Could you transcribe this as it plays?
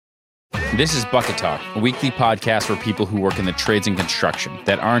This is Bucket Talk, a weekly podcast for people who work in the trades and construction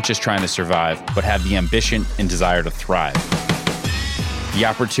that aren't just trying to survive, but have the ambition and desire to thrive. The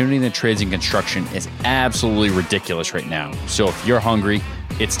opportunity in the trades and construction is absolutely ridiculous right now. So if you're hungry,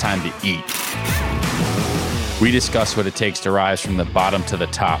 it's time to eat. We discuss what it takes to rise from the bottom to the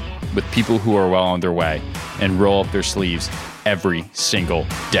top with people who are well on their way and roll up their sleeves every single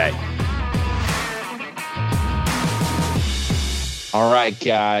day. All right,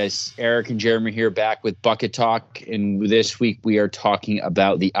 guys. Eric and Jeremy here back with Bucket Talk. And this week we are talking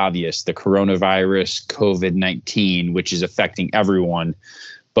about the obvious, the coronavirus, COVID-19, which is affecting everyone,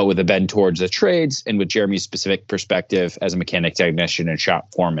 but with a bend towards the trades and with Jeremy's specific perspective as a mechanic technician and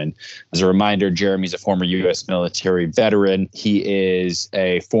shop foreman. As a reminder, Jeremy's a former U.S. military veteran. He is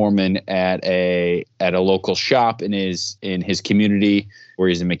a foreman at a local shop in his community where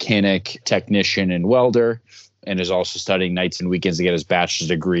he's a mechanic, technician, and welder, and is also studying nights and weekends to get his bachelor's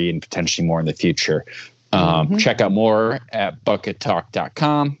degree and potentially more in the future. Check out more at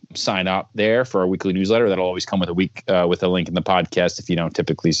buckettalk.com. Sign up there for our weekly newsletter. That'll always come with a link in the podcast if you don't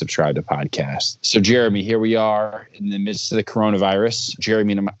typically subscribe to podcasts. So, Jeremy, here we are in the midst of the coronavirus.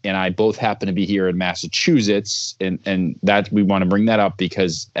 Jeremy and I both happen to be here in Massachusetts, and that we want to bring that up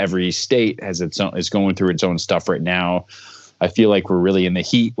because every state has is going through its own stuff right now. I feel like we're really in the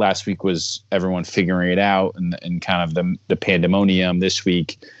heat. Last week was everyone figuring it out and kind of the pandemonium. This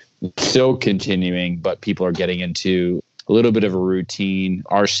week still continuing, but people are getting into a little bit of a routine.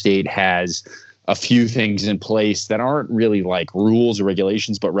 Our state has a few things in place that aren't really like rules or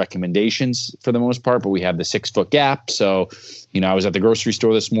regulations, but recommendations for the most part. But we have the 6-foot gap. So, I was at the grocery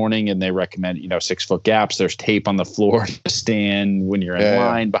store this morning and they recommend, 6-foot gaps. There's tape on the floor to stand when you're in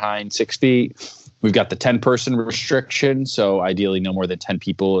line behind 6 feet. We've got the 10-person restriction, so ideally no more than 10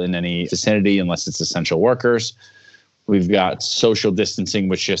 people in any vicinity unless it's essential workers. We've got social distancing,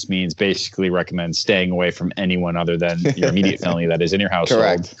 which just means basically recommends staying away from anyone other than your immediate family that is in your household.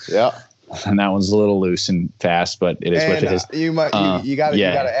 Correct. Yeah. And that one's a little loose and fast, but it is what it is. You got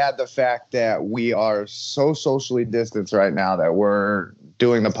to add the fact that we are so socially distanced right now that we're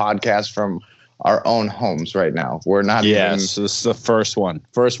doing the podcast from our own homes right now. We're not so this is the first one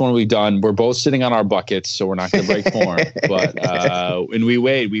we've done. We're both sitting on our buckets, so we're not going to break form. But and we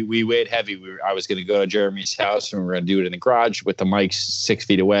weighed heavy. I was going to go to Jeremy's house and we were going to do it in the garage with the mics 6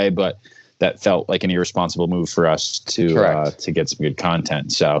 feet away, but that felt like an irresponsible move for us to get some good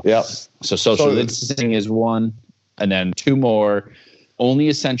content. So So social distancing is one, and then two more. Only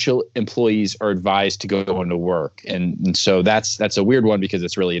essential employees are advised to go into work. And so that's a weird one because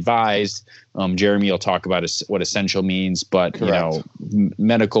it's really advised. Jeremy will talk about what essential means, but,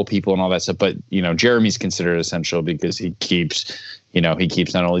 medical people and all that stuff. But, Jeremy's considered essential because he keeps not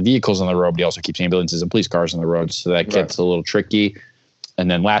only vehicles on the road, but he also keeps ambulances and police cars on the road. So that gets a little tricky.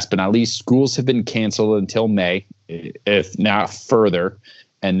 And then last but not least, schools have been canceled until May, if not further.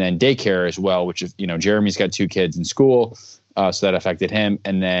 And then daycare as well, which is, Jeremy's got 2 kids in school. So that affected him.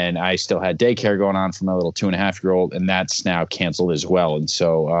 And then I still had daycare going on for my little 2.5-year-old, and that's now canceled as well. And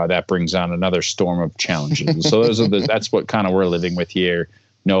so that brings on another storm of challenges. So that's what kind of we're living with here.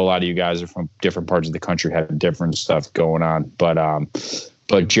 A lot of you guys are from different parts of the country, have different stuff going on.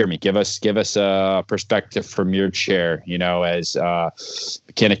 But Jeremy, give us a perspective from your chair, as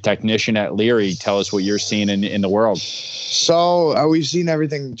mechanic technician at Leary. Tell us what you're seeing in the world. So we've seen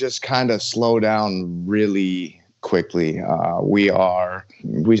everything just kind of slow down really quickly.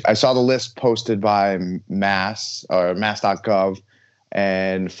 I saw the list posted by mass.gov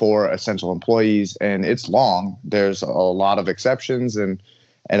and for essential employees, and it's long. There's a lot of exceptions, and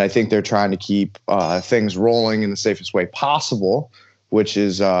I think they're trying to keep things rolling in the safest way possible, which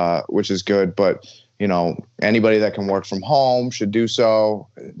is good. But anybody that can work from home should do so.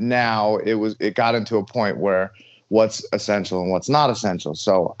 Now it got into a point where what's essential and what's not essential.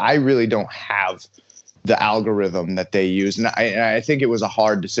 So I really don't have the algorithm that they use. And I think it was a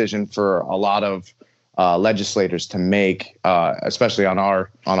hard decision for a lot of legislators to make, especially on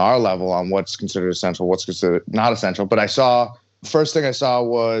our level, on what's considered essential, what's considered not essential. But first thing I saw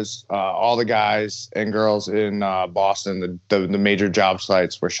was all the guys and girls in Boston, the major job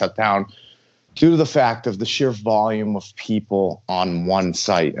sites were shut down due to the fact of the sheer volume of people on one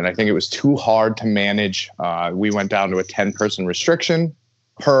site. And I think it was too hard to manage. We went down to a 10-person restriction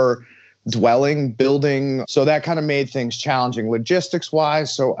per dwelling building. So that kind of made things challenging logistics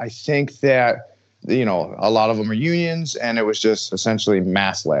wise. So I think that, a lot of them are unions, and it was just essentially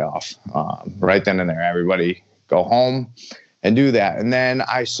mass layoff right then and there. Everybody go home and do that. And then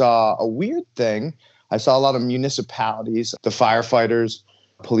I saw a weird thing. I saw a lot of municipalities, the firefighters,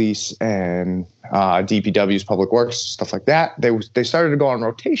 police, and DPW's public works, stuff like that. They started to go on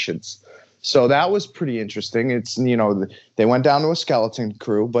rotations. So that was pretty interesting. It's, they went down to a skeleton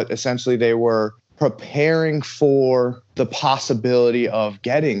crew, but essentially they were preparing for the possibility of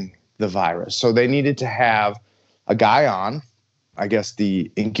getting the virus. So they needed to have a guy on. I guess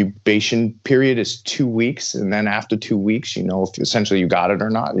the incubation period is 2 weeks. And then after 2 weeks, if essentially you got it or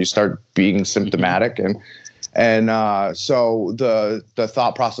not, you start being symptomatic. So the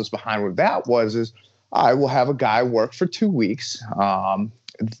thought process behind with that is I will have a guy work for 2 weeks.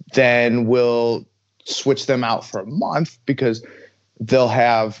 Then we'll switch them out for a month because they'll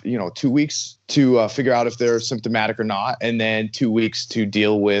have, 2 weeks to figure out if they're symptomatic or not. And then 2 weeks to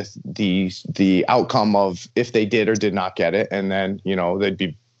deal with the outcome of if they did or did not get it. And then, they'd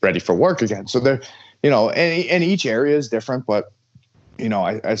be ready for work again. So they're, and each area is different, but,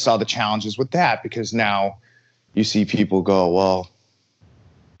 I saw the challenges with that because now you see people go, well,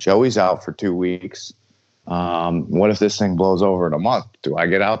 Joey's out for 2 weeks. What if this thing blows over in a month? Do I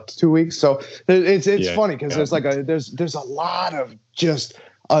get out 2 weeks? So it's funny because there's a lot of just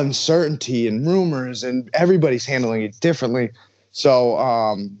uncertainty and rumors, and everybody's handling it differently.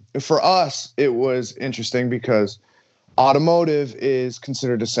 So for us, it was interesting because automotive is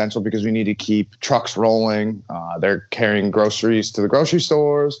considered essential because we need to keep trucks rolling. They're carrying groceries to the grocery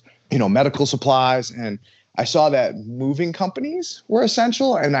stores, medical supplies, and I saw that moving companies were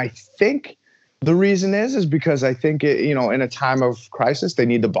essential, and I think the reason is because I think in a time of crisis, they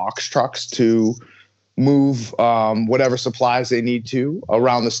need the box trucks to move whatever supplies they need to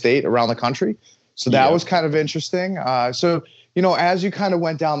around the state, around the country. So that was kind of interesting. So as you kind of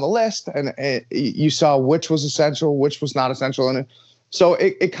went down the list and you saw which was essential, which was not essential. And so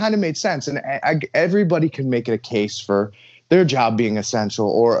it kind of made sense. And everybody can make it a case for their job being essential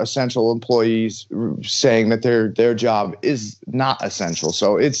or essential employees saying that their job is not essential.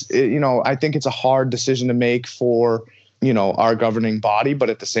 So I think it's a hard decision to make for, our governing body, but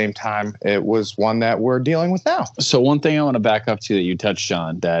at the same time, it was one that we're dealing with now. So one thing I want to back up to that you touched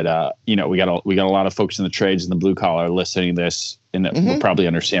on that, we got a lot of folks in the trades and the blue collar listening to this and will probably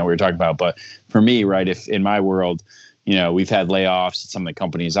understand what you're talking about. But for me, right, if in my world, we've had layoffs at some of the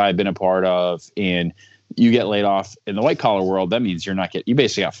companies I've been a part of, and you get laid off in the white collar world, that means you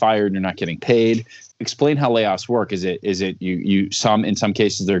basically got fired and you're not getting paid. Explain how layoffs work. Is it in some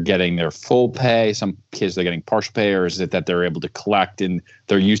cases they're getting their full pay, some cases they're getting partial pay, or is it that they're able to collect and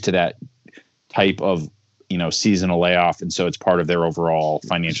they're used to that type of, seasonal layoff, and so it's part of their overall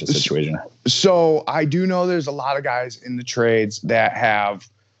financial situation? So I do know there's a lot of guys in the trades that have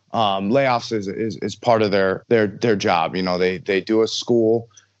layoffs is part of their job. They do a school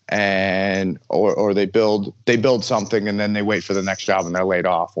and or they build something and then they wait for the next job and they're laid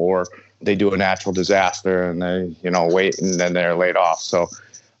off, or they do a natural disaster and they wait and then they're laid off. So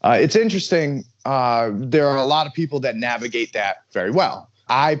it's interesting. There are a lot of people that navigate that very well.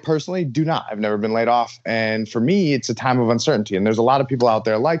 I personally do not. I've never been laid off, and for me it's a time of uncertainty, and there's a lot of people out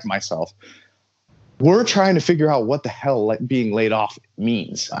there like myself. We're trying to figure out what the hell being laid off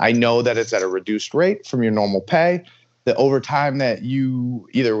means. I know that it's at a reduced rate from your normal pay. The overtime that you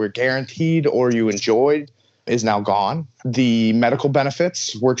either were guaranteed or you enjoyed is now gone. The medical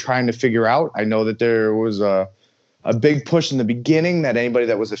benefits we're trying to figure out. I know that there was a big push in the beginning that anybody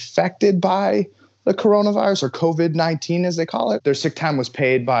that was affected by the coronavirus, or COVID-19 as they call it, their sick time was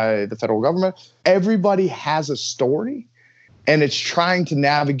paid by the federal government. Everybody has a story, and it's trying to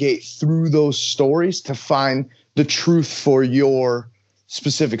navigate through those stories to find the truth for your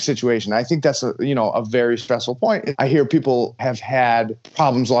specific situation. I think that's a very stressful point. I hear people have had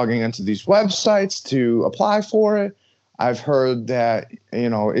problems logging into these websites to apply for it. I've heard that,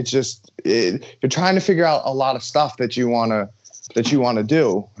 you're trying to figure out a lot of stuff that you want to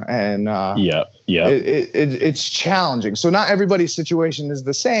do. And it's challenging. So not everybody's situation is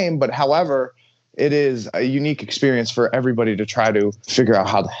the same, but however, it is a unique experience for everybody to try to figure out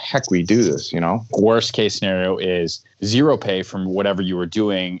how the heck we do this, Worst case scenario is zero pay from whatever you were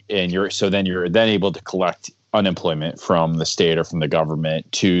doing, and you're then able to collect unemployment from the state or from the government,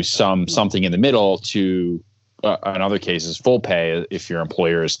 to something in the middle, to in other cases full pay if your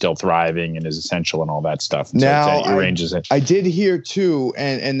employer is still thriving and is essential and all that stuff. So now it ranges it. I did hear too,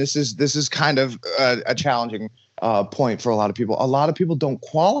 and this is kind of a challenging point for a lot of people. A lot of people don't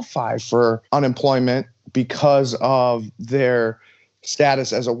qualify for unemployment because of their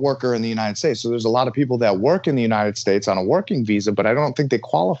status as a worker in the United States. So there's a lot of people that work in the United States on a working visa, but I don't think they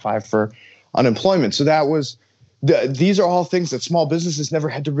qualify for unemployment. So these are all things that small businesses never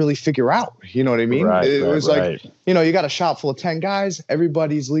had to really figure out. You know what I mean? It was like, you got a shop full of 10 guys,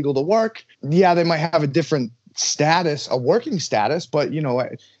 everybody's legal to work. Yeah, they might have a different status, a working status, but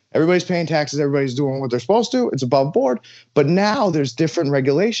everybody's paying taxes, everybody's doing what they're supposed to. It's above board. But now there's different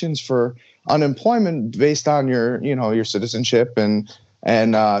regulations for unemployment based on your, your citizenship. So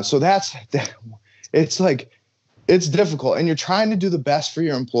it's like, it's difficult, and you're trying to do the best for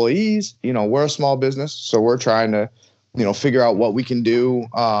your employees. We're a small business, so we're trying to, figure out what we can do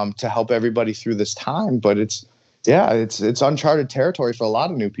to help everybody through this time. But it's uncharted territory for a lot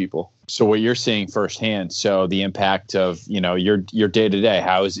of new people. So what you're seeing firsthand, so the impact of, your day to day,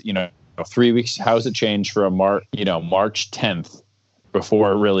 how is, 3 weeks, how has it changed from March 10th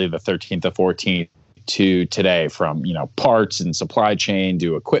before really the 13th or 14th to today, from, parts and supply chain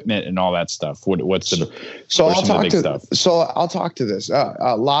to equipment and all that stuff? I'll talk to this.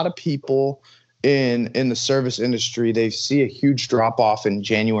 A lot of people in the service industry, they see a huge drop off in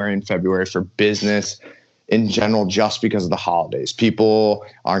January and February for business in general, just because of the holidays. People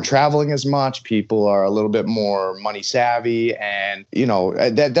aren't traveling as much. People are a little bit more money savvy, and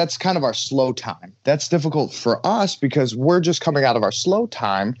that's kind of our slow time. That's difficult for us because we're just coming out of our slow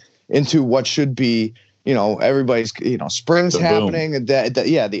time into what should be, everybody's, spring's happening.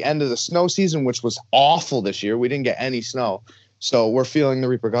 The end of the snow season, which was awful this year. We didn't get any snow. So we're feeling the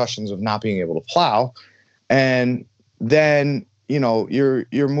repercussions of not being able to plow. And then, you're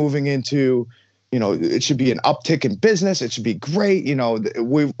moving into, it should be an uptick in business. It should be great.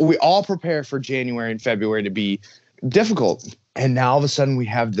 We all prepare for January and February to be difficult. And now all of a sudden we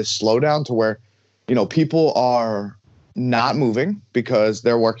have this slowdown to where, people are not moving because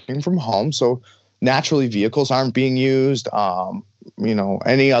they're working from home. So naturally vehicles aren't being used.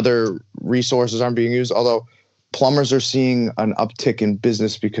 Any other resources aren't being used. Although plumbers are seeing an uptick in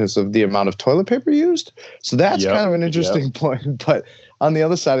business because of the amount of toilet paper used. So that's kind of an interesting point. But on the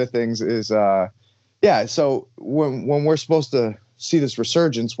other side of things is, so when we're supposed to see this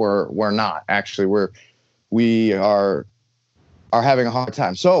resurgence, we're not actually. We are having a hard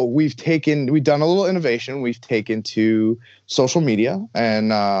time. So we've done a little innovation. We've taken to social media,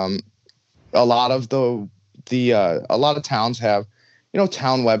 and a lot of a lot of towns have,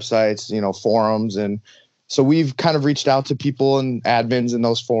 town websites, forums, and so we've kind of reached out to people and admins in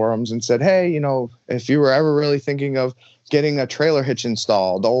those forums and said, hey, if you were ever really thinking of getting a trailer hitch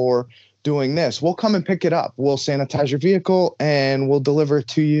installed or doing this, we'll come and pick it up. We'll sanitize your vehicle and we'll deliver it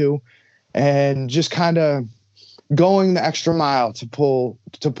to you, and just kind of going the extra mile to pull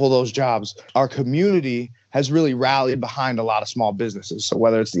those jobs. Our community has really rallied behind a lot of small businesses. So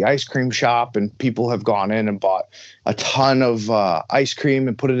whether it's the ice cream shop, and people have gone in and bought a ton of ice cream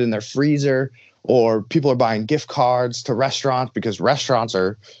and put it in their freezer, or people are buying gift cards to restaurants because restaurants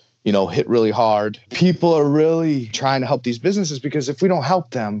are, hit really hard. People are really trying to help these businesses, because if we don't help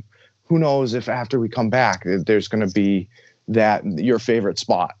them, who knows if after we come back, there's going to be your favorite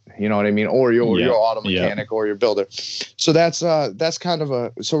spot, you know what I mean? Or your auto mechanic or your builder. So that's kind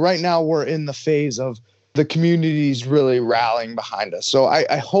of so right now we're in the phase of the community's really rallying behind us. So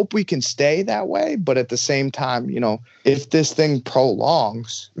I hope we can stay that way. But at the same time, if this thing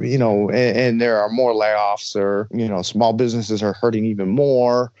prolongs, and there are more layoffs, or, small businesses are hurting even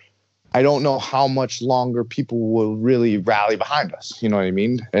more, I don't know how much longer people will really rally behind us. You know what I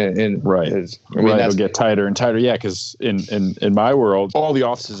mean? And right. It'll get tighter and tighter. Yeah. Cause in my world, all the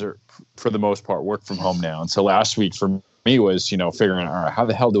offices are, for the most part, work from home now. And so last week for me was, figuring out, all right, how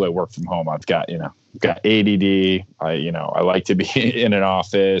the hell do I work from home? I've got ADD. I like to be in an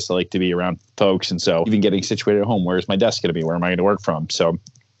office. I like to be around folks. And so even getting situated at home, where's my desk going to be? Where am I going to work from? So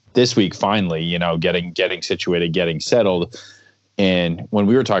this week, finally, getting situated, getting settled. And when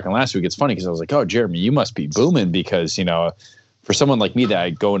we were talking last week, it's funny because I was like, oh, Jeremy, you must be booming, because, for someone like me that I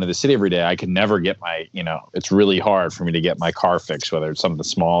go into the city every day, I could never get it's really hard for me to get my car fixed, whether it's something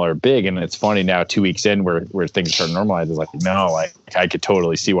small or big. And it's funny now, 2 weeks in, where things start normalizing, it's like, no, I could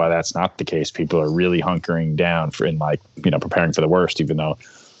totally see why that's not the case. People are really hunkering down preparing for the worst, even though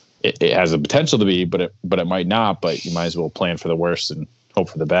it has the potential to be, but it might not. But you might as well plan for the worst and hope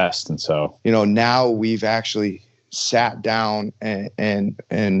for the best. And so, now we've actually sat down and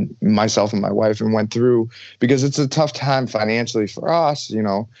myself and my wife and went through, because it's a tough time financially for us,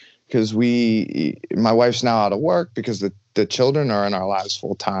 because my wife's now out of work because the children are in our lives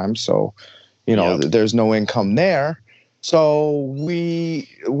full time. So, there's no income there. So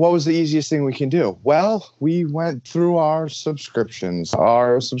what was the easiest thing we can do? Well, we went through our subscriptions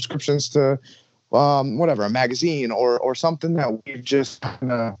to a magazine or something that we've just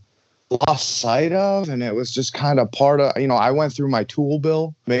kind of lost sight of. And it was just kind of part of, I went through my tool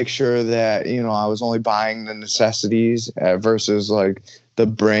bill, make sure that, I was only buying the necessities versus like the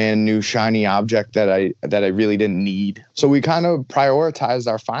brand new shiny object that I really didn't need. So we kind of prioritized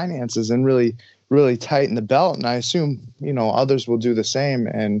our finances and really tighten the belt. And I assume, others will do the same.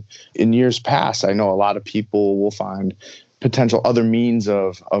 And in years past, I know a lot of people will find potential other means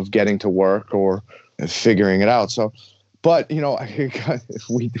of getting to work or figuring it out. So, but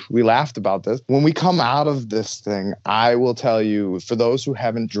we laughed about this. When we come out of this thing, I will tell you, for those who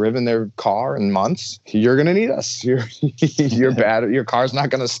haven't driven their car in months, you're gonna need us. You're bad. Your car's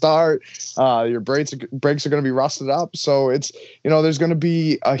not gonna start. Your brakes are gonna be rusted up. So it's there's gonna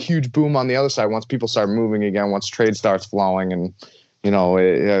be a huge boom on the other side once people start moving again. Once trade starts flowing, and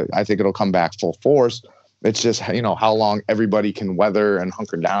I think it'll come back full force. It's just, how long everybody can weather and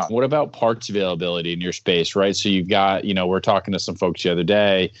hunker down. What about parts availability in your space, right? So you've got, we're talking to some folks the other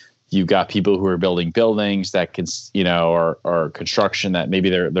day. You've got people who are building buildings that can, or construction that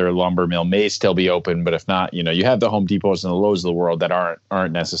maybe their lumber mill may still be open, but if not, you have the Home Depots and the Lowe's of the world that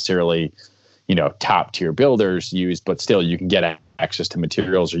aren't necessarily, top tier builders used, but still you can get access to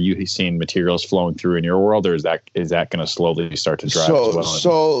materials. Are you seeing materials flowing through in your world, or is that going to slowly start to drive as well?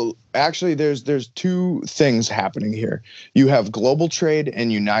 So actually there's two things happening here. You have global trade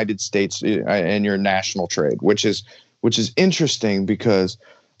and United States and your national trade, which is interesting because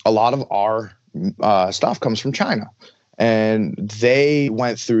a lot of our stuff comes from China, and they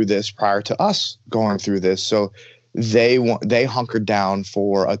went through this prior to us going through this. So they hunkered down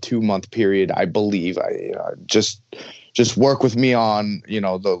for a 2-month period, I believe. Just work with me on,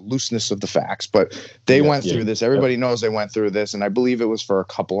 the looseness of the facts, but they went through this. Everybody knows they went through this. And I believe it was for a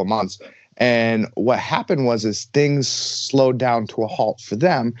couple of months. And what happened is things slowed down to a halt for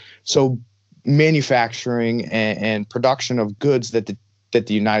them. So manufacturing and production of goods that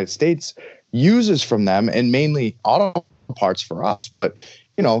the United States uses from them, and mainly auto parts for us, but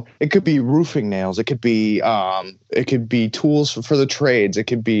it could be roofing nails. It could be tools for the trades. It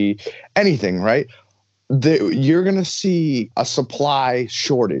could be anything, right? You're going to see a supply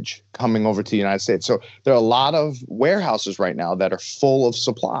shortage coming over to the United States. So there are a lot of warehouses right now that are full of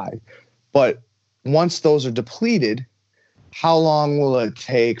supply. But once those are depleted, how long will it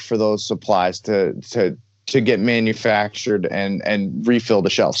take for those supplies to get manufactured and refill the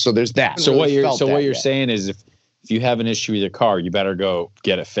shelf? So there's that. So what you're saying is if you have an issue with your car, you better go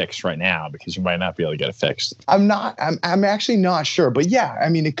get it fixed right now, because you might not be able to get it fixed. I'm actually not sure, but yeah, I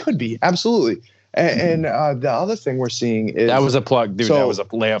mean, it could be. Absolutely. And the other thing we're seeing is... That was a plug, dude. That was a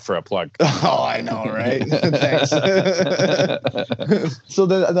layup for a plug. Oh, I know, right? Thanks. So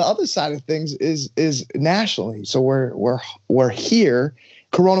the other side of things is nationally. So we're here.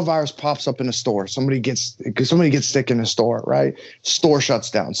 Coronavirus pops up in a store. Somebody gets sick in a store, right? Store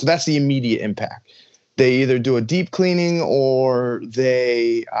shuts down. So that's the immediate impact. They either do a deep cleaning or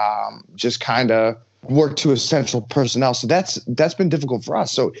they just kind of work to essential personnel. So that's been difficult for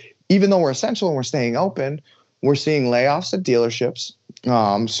us. So even though we're essential and we're staying open, we're seeing layoffs at dealerships.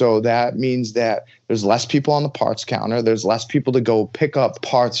 So that means that there's less people on the parts counter. There's less people to go pick up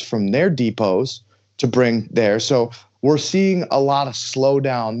parts from their depots to bring there. So we're seeing a lot of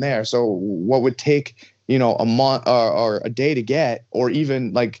slowdown there. So what would take, a month or a day to get, or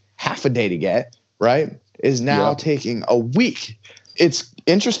even like half a day to get, right, is now taking a week. It's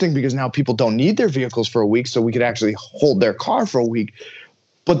interesting because now people don't need their vehicles for a week, so we could actually hold their car for a week.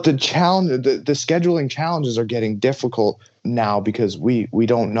 But the scheduling challenges are getting difficult now because we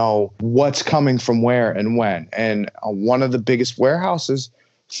don't know what's coming from where and when. And one of the biggest warehouses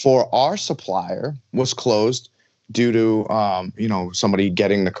for our supplier was closed due to somebody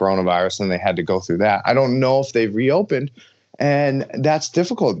getting the coronavirus, and they had to go through that. I don't know if they've reopened, and that's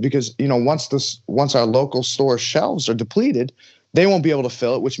difficult because once our local store shelves are depleted, they won't be able to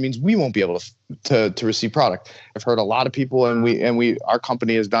fill it, which means we won't be able to receive product. I've heard a lot of people, and our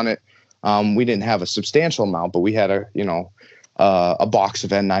company has done it. We didn't have a substantial amount, but we had a box of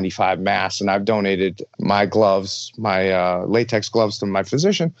N95 masks, and I've donated my gloves, my latex gloves, to my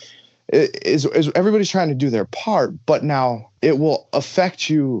physician. Is everybody's trying to do their part, but now it will affect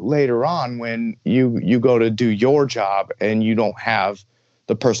you later on when you go to do your job and you don't have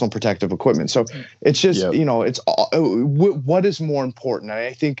the personal protective equipment. So it's just, it's all, what is more important? And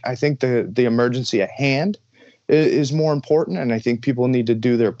I think the emergency at hand is more important. And I think people need to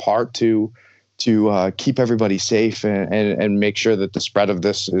do their part to keep everybody safe and make sure that the spread of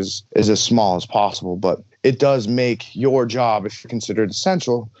this is as small as possible. But it does make your job, if considered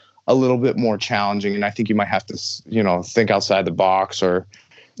essential, a little bit more challenging. And I think you might have to, think outside the box, or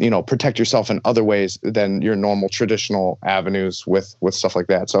protect yourself in other ways than your normal traditional avenues with stuff like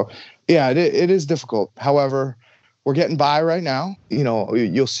that. So yeah, it is difficult. However, we're getting by right now.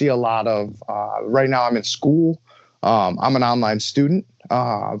 You'll see a lot of, right now I'm in school. I'm an online student.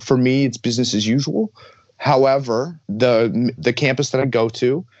 For me, it's business as usual. However, the campus that I go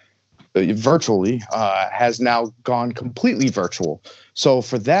to virtually has now gone completely virtual. So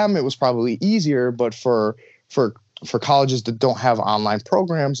for them, it was probably easier, but for for colleges that don't have online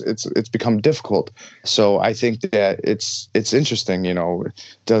programs, it's become difficult. So I think that it's interesting.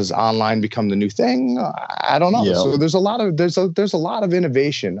 Does online become the new thing? I don't know. Yeah. So there's a lot of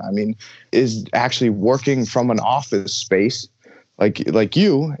innovation. I mean, is actually working from an office space, like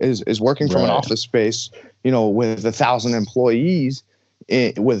you is working from an office space, with 1,000 employees,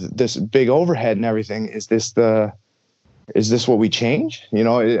 with this big overhead and everything. Is this what we change?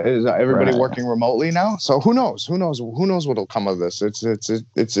 Is everybody working remotely now? So who knows what'll come of this? It's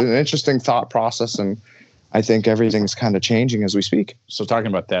an interesting thought process, and I think everything's kind of changing as we speak. So talking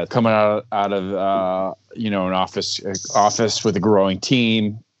about that, coming out of an office with a growing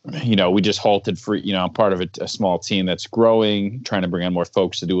team, we just halted for, I'm part of a small team that's growing, trying to bring on more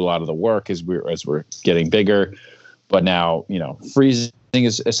folks to do a lot of the work as we're getting bigger. But now, freezing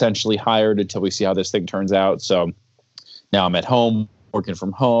is essentially hired until we see how this thing turns out. So now I'm at home, working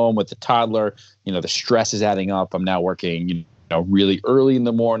from home with the toddler. The stress is adding up. I'm now working, really early in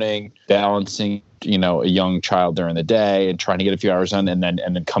the morning, balancing, a young child during the day and trying to get a few hours on, and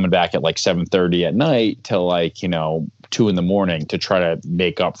then coming back at like 7:30 at night till 2 a.m. to try to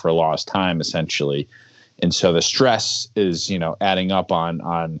make up for lost time, essentially. And so the stress is, adding up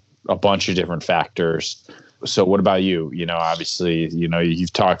on a bunch of different factors. So what about you? Obviously,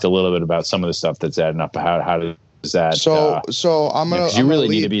 you've talked a little bit about some of the stuff that's adding up. How does that? So I'm gonna. Because you really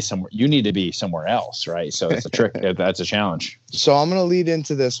need to be somewhere. You need to be somewhere else, right? So it's a trick. That's a challenge. So I'm gonna lead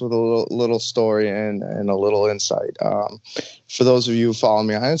into this with a little story and a little insight. For those of you who follow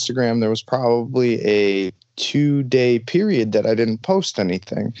me on Instagram, there was probably a 2-day period that I didn't post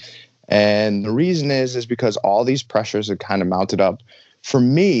anything, and the reason is because all these pressures had kind of mounted up. For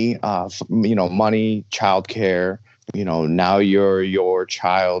me, money, childcare, now you're your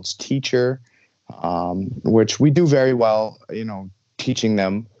child's teacher, which we do very well, teaching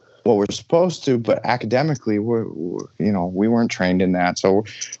them what we're supposed to, but academically, we weren't trained in that. So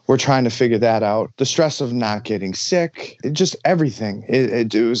we're trying to figure that out. The stress of not getting sick, just everything.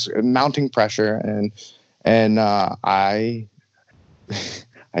 It was mounting pressure, and I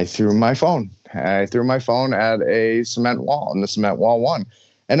threw my phone. I threw my phone at a cement wall, and the cement wall won.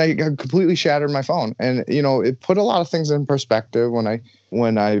 And I completely shattered my phone. And, it put a lot of things in perspective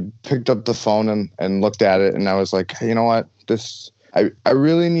when I picked up the phone and looked at it, and I was like, you know what, I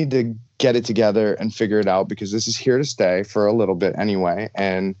really need to get it together and figure it out, because this is here to stay for a little bit anyway.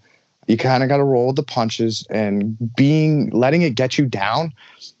 And you kind of got to roll with the punches, and letting it get you down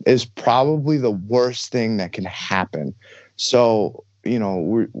is probably the worst thing that can happen. So,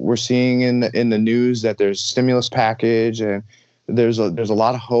 we're seeing in the news that there's stimulus package, and there's a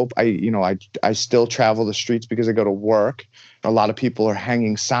lot of hope. I still travel the streets because I go to work. A lot of people are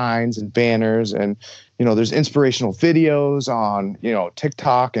hanging signs and banners, and there's inspirational videos on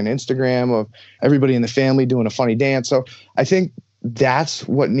TikTok and Instagram of everybody in the family doing a funny dance. So I think that's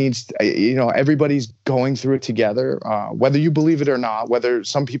what needs. Everybody's going through it together, whether you believe it or not. Whether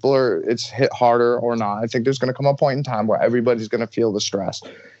some people it's hit harder or not. I think there's going to come a point in time where everybody's going to feel the stress.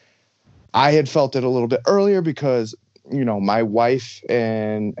 I had felt it a little bit earlier because my wife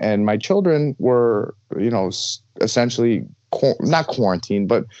and my children were essentially not quarantined,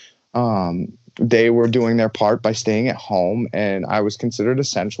 but they were doing their part by staying at home, and I was considered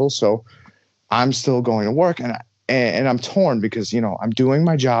essential. So I'm still going to work, and I'm torn because, I'm doing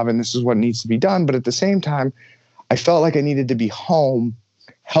my job and this is what needs to be done. But at the same time, I felt like I needed to be home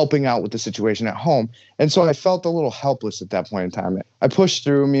helping out with the situation at home. And so I felt a little helpless at that point in time. I pushed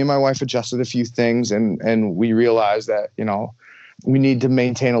through. Me and my wife adjusted a few things, and we realized that, we need to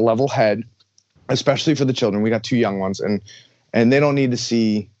maintain a level head, especially for the children. We got 2 young ones, and they don't need to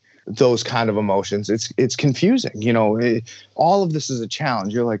see those kind of emotions. It's confusing. All of this is a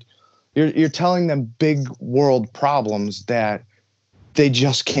challenge. You're telling them big world problems that they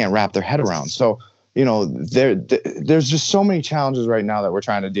just can't wrap their head around. So, there's just so many challenges right now that we're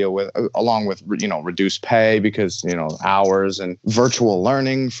trying to deal with, along with, reduced pay because, hours, and virtual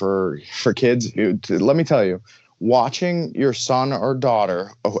learning for kids. Let me tell you, watching your son or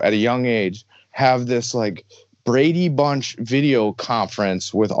daughter at a young age have this Brady Bunch video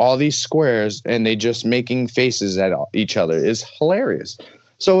conference with all these squares and they just making faces at each other is hilarious.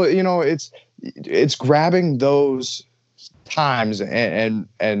 So, it's grabbing those times and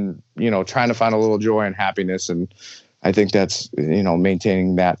trying to find a little joy and happiness. And I think that's,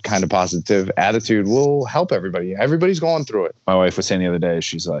 maintaining that kind of positive attitude will help everybody. Everybody's going through it. My wife was saying the other day,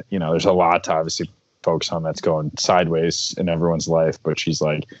 she's like, there's a lot to obviously focus on that's going sideways in everyone's life. But she's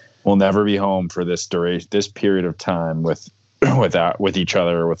like, we'll never be home for this period of time with each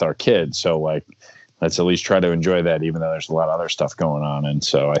other or with our kids. So let's at least try to enjoy that, even though there's a lot of other stuff going on. And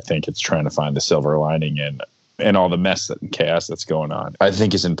so I think it's trying to find the silver lining and all the mess and chaos that's going on, I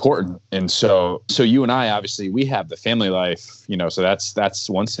think is important. And so you and I, obviously, we have the family life, so that's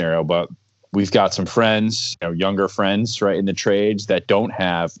one scenario, but we've got some friends, younger friends, right, in the trades that don't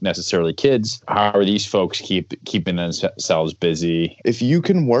have necessarily kids. How are these folks keeping themselves busy? If you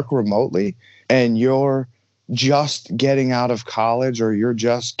can work remotely and you're just getting out of college or you're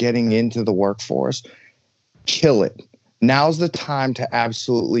just getting into the workforce, kill it. Now's the time to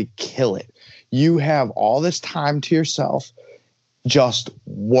absolutely kill it. You have all this time to yourself. Just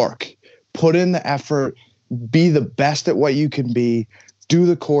work. Put in the effort. Be the best at what you can be. Do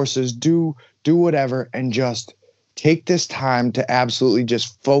the courses, do whatever, and just take this time to absolutely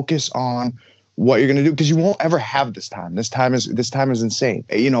just focus on what you're going to do, because you won't ever have this time. This time is insane.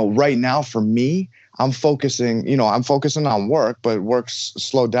 Right now for me, I'm focusing on work, but work's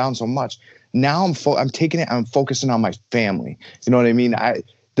slowed down so much. Now I'm taking it. I'm focusing on my family. You know what I mean?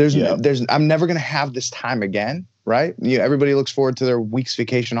 I'm never going to have this time again, right? Everybody looks forward to their week's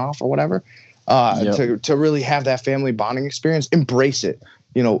vacation off or whatever. To really have that family bonding experience, embrace it,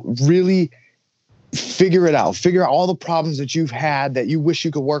 really figure it out, figure out all the problems that you've had that you wish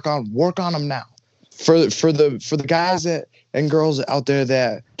you could work on them now. For the guys and girls out there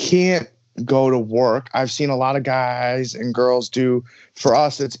that can't go to work, I've seen a lot of guys and girls do, for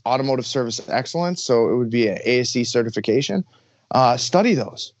us, it's automotive service excellence. So it would be an ASE certification. Study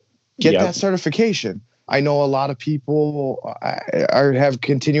those, get that certification. I know a lot of people have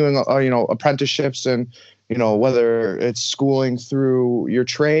continuing, apprenticeships, and, whether it's schooling through your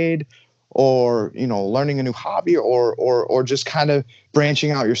trade or, learning a new hobby or just kind of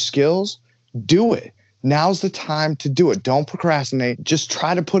branching out your skills. Do it. Now's the time to do it. Don't procrastinate. Just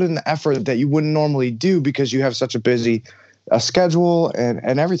try to put in the effort that you wouldn't normally do because you have such a busy schedule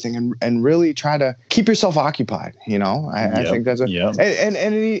and everything, and really try to keep yourself occupied. I think that's and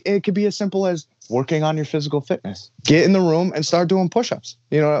it could be as simple as working on your physical fitness. Get in the room and start doing push-ups,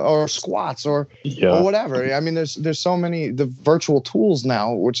 or squats or whatever. I mean, there's so many, the virtual tools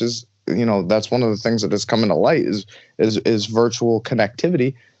now, which is, that's one of the things that has come into light is virtual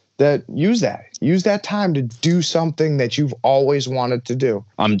connectivity. That use that time to do something that you've always wanted to do.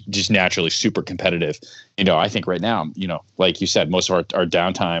 I'm just naturally super competitive. I think right now, like you said, most of our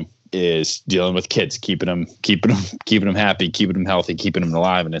downtime is dealing with kids, keeping them happy, keeping them healthy, keeping them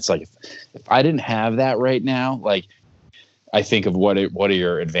alive. And it's like, if I didn't have that right now, like, I think of what are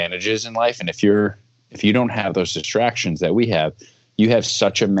your advantages in life. And if you don't have those distractions that we have, you have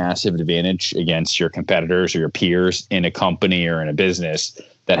such a massive advantage against your competitors or your peers in a company or in a business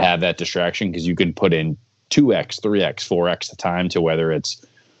that have that distraction, because you can put in 2x, 3x, 4x the time to whether it's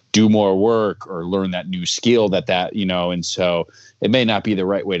do more work or learn that new skill that, and so it may not be the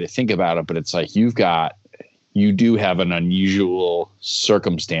right way to think about it, but it's like you do have an unusual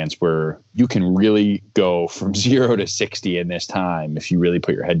circumstance where you can really go from 0 to 60 in this time if you really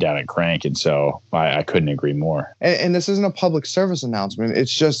put your head down and crank. And so I couldn't agree more. And this isn't a public service announcement.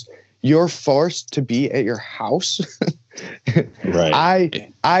 It's just you're forced to be at your house.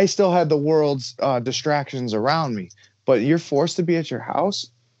 Right. I still had the world's distractions around me, but you're forced to be at your house.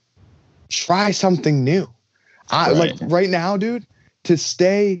 Try something new. Like right now, dude, to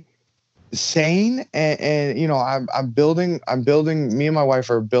stay sane and I'm building, me and my wife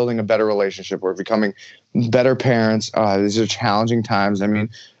are building a better relationship. We're becoming better parents. These are challenging times. I mean,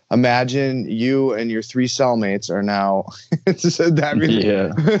 imagine you and your 3 cellmates are now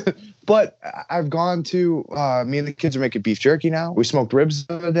But I've gone to, me and the kids are making beef jerky now. We smoked ribs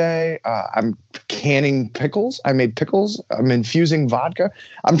the other day. I'm canning pickles. I made pickles. I'm infusing vodka.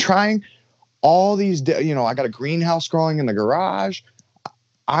 I'm trying all these, I got a greenhouse growing in the garage.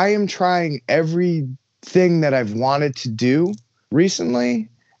 I am trying everything that I've wanted to do recently.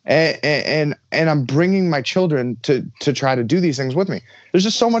 And I'm bringing my children to try to do these things with me. There's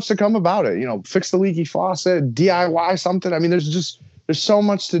just so much to come about it. Fix the leaky faucet, DIY something. I mean, there's so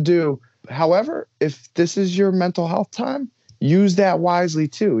much to do. However, if this is your mental health time, use that wisely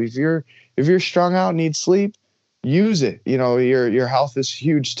too. If you're strung out, need sleep, use it. Your health is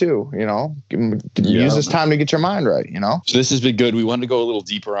huge too. Use this time to get your mind right. So this has been good. We wanted to go a little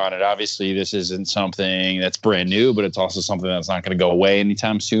deeper on it. Obviously, this isn't something that's brand new, but it's also something that's not going to go away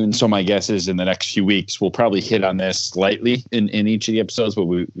anytime soon. So my guess is in the next few weeks, we'll probably hit on this lightly in each of the episodes, but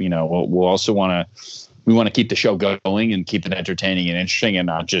we'll also want to keep the show going and keep it entertaining and interesting, and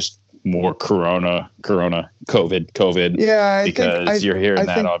not just more Corona, COVID. Yeah, because you're hearing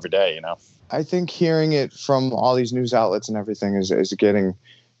that every day. I think hearing it from all these news outlets and everything is getting,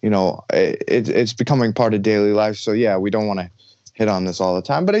 it's becoming part of daily life. So yeah, we don't want to hit on this all the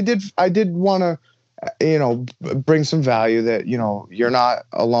time, but I did want to, bring some value that, you're not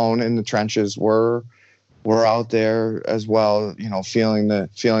alone in the trenches. We're we're out there as well, feeling the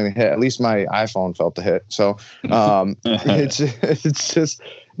hit. At least my iPhone felt the hit. So it's just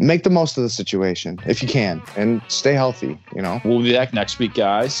make the most of the situation if you can, and stay healthy. We'll be back next week,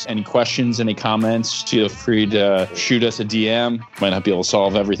 guys. Any questions, any comments, feel free to shoot us a DM. Might not be able to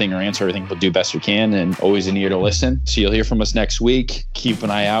solve everything or answer everything, but do best we can, and always an ear to listen. So you'll hear from us next week. Keep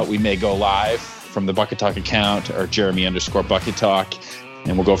an eye out. We may go live from the Bucket Talk account or Jeremy _Bucket Talk,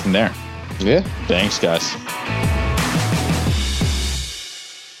 and we'll go from there. Yeah. Thanks, guys.